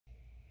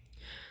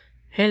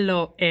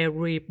Hello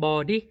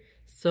everybody,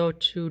 so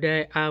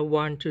today I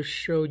want to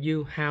show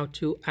you how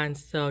to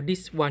answer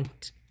this one.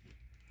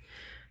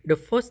 The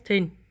first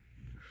thing,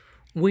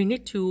 we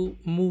need to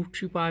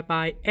multiply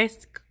by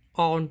x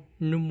on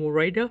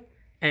numerator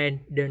and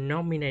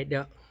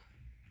denominator.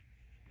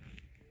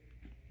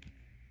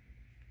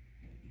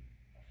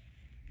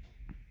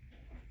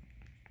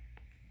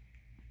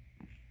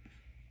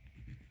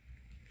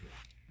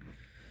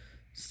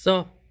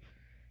 So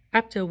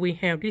after we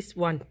have this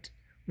one,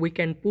 we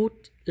can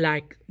put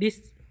like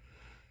this.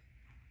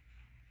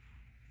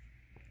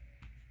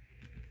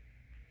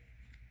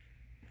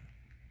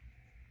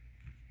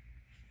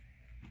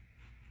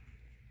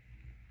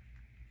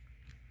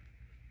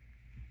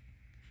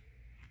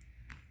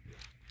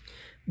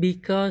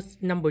 Because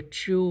number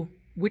 2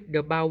 with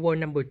the power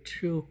number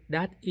 2,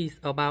 that is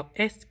about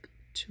x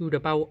to the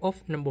power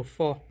of number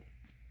 4.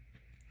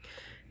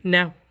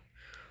 Now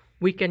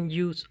we can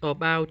use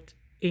about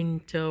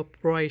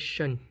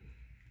interpretation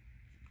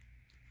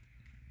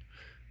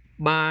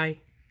by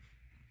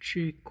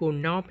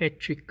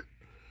trigonometric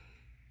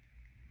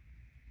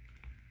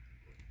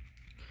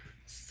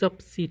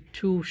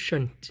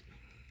substitution.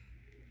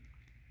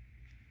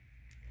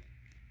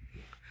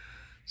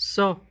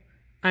 So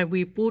I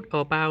will put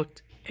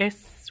about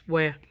s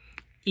squared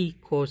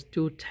equals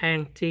to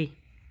tan t,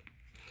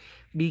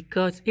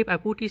 because if I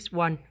put this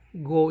one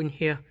go in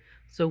here,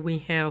 so we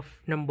have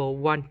number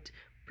 1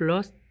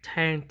 plus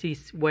tan t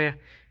squared,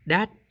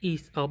 that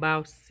is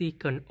about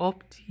secant of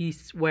t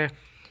squared,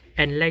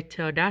 and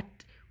later that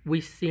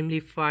we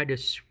simplify the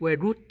square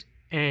root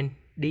and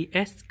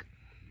ds.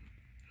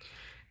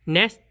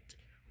 Next,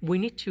 we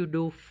need to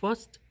do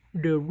first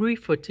the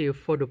derivative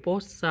for the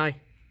both sides.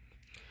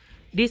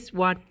 This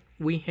one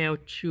we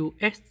have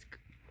 2x.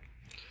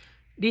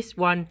 This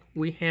one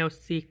we have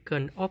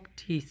secant of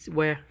t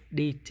squared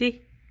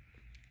dt.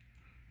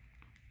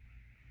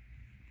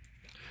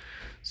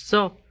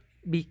 So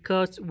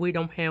because we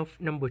don't have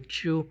number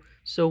 2,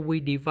 so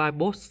we divide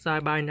both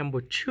sides by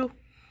number 2.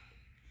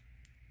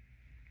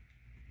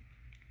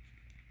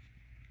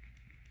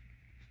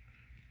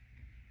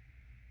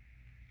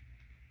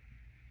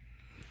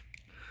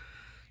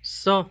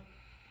 So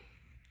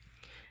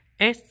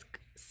x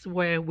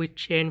squared we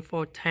change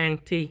for tan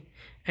t,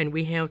 and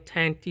we have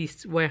tan t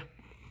squared.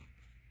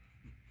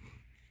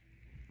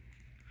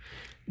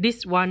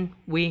 This one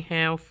we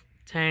have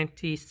tan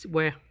t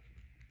squared.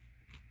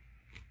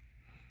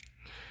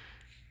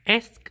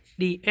 S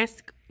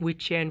ds we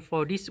change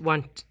for this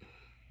one.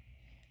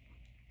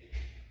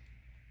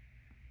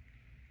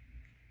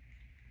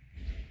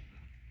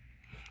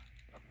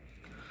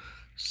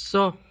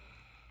 So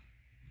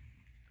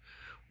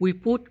we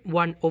put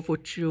 1 over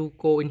 2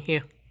 go in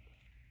here.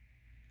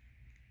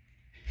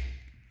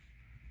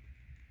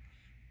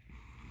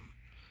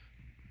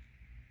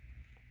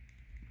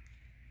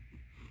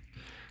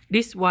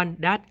 This one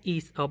that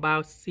is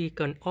about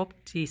secant of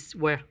t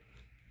squared.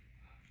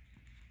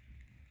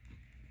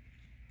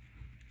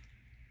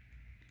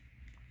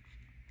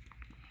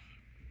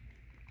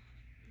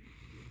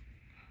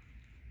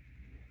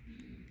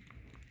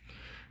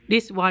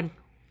 This one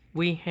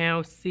we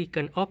have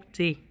secant of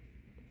t.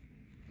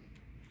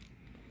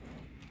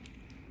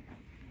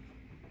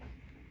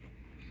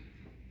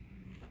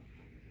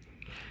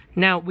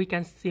 Now we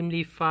can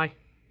simplify.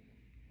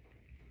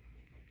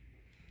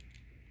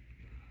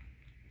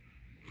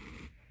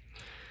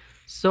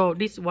 So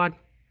this one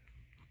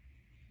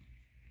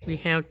we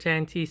have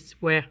tan t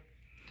squared.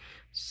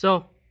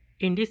 So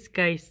in this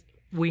case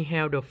we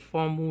have the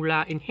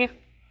formula in here.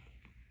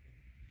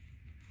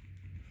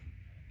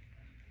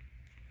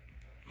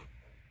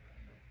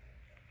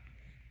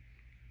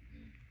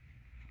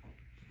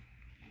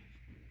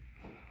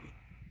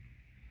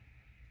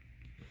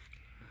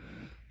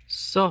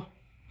 So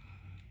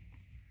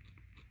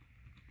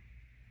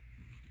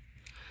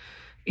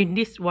in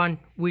this one,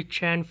 we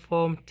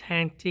transform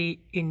tan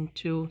t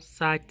into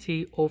sin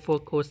t over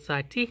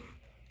cosine t.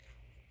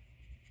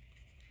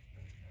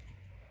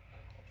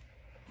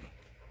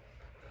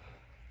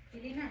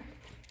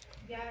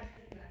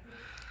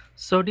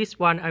 So this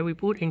one I will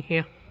put in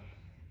here.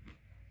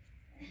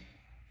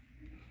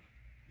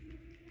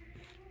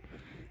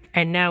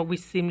 And now we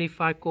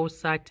simplify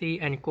cosine t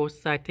and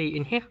cosine t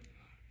in here.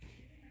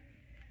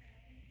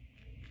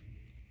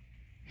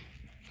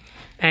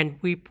 And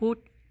we put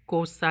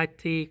cosine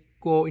t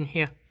go in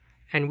here,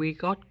 and we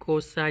got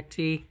cosine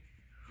t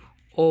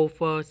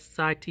over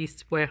sin t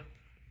squared.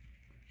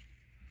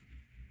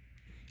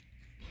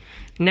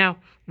 Now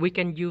we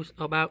can use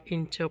about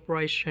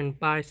interpretation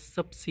by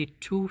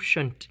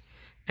substitution,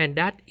 and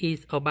that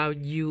is about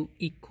u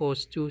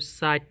equals to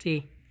sin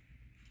t.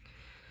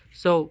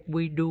 So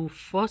we do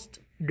first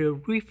the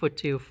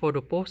derivative for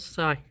the both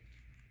sides.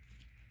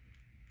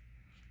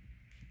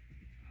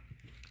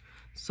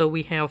 So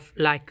we have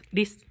like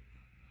this.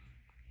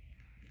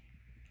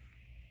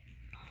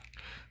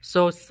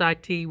 So sin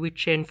t we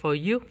change for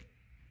u.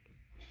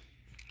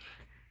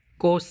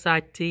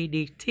 Cosine t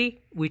dt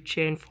we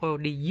change for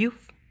the u.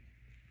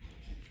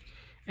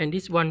 And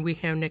this one we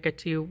have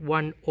negative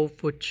 1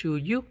 over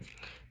 2u,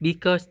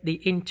 because the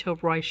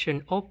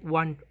integration of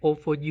 1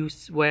 over u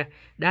square,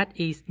 that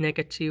is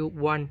negative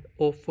 1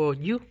 over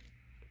u.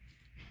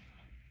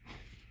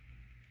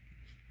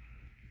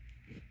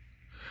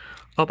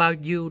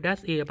 About u,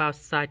 that is about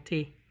sine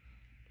t.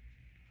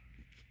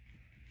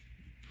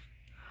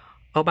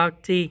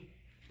 About t,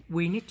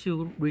 we need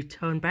to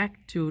return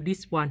back to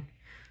this one.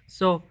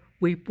 So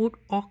we put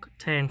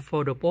arctan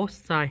for the both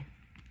sides.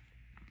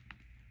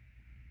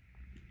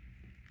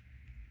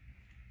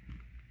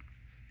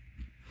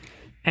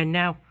 And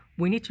now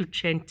we need to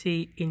change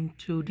t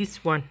into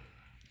this one.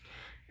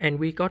 And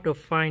we got the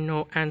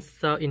final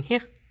answer in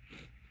here.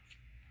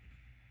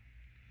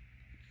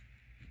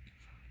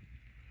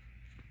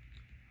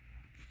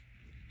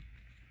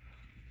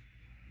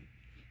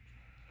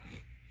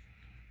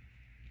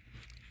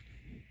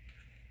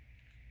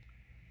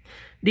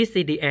 This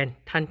is the end.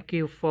 Thank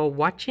you for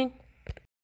watching.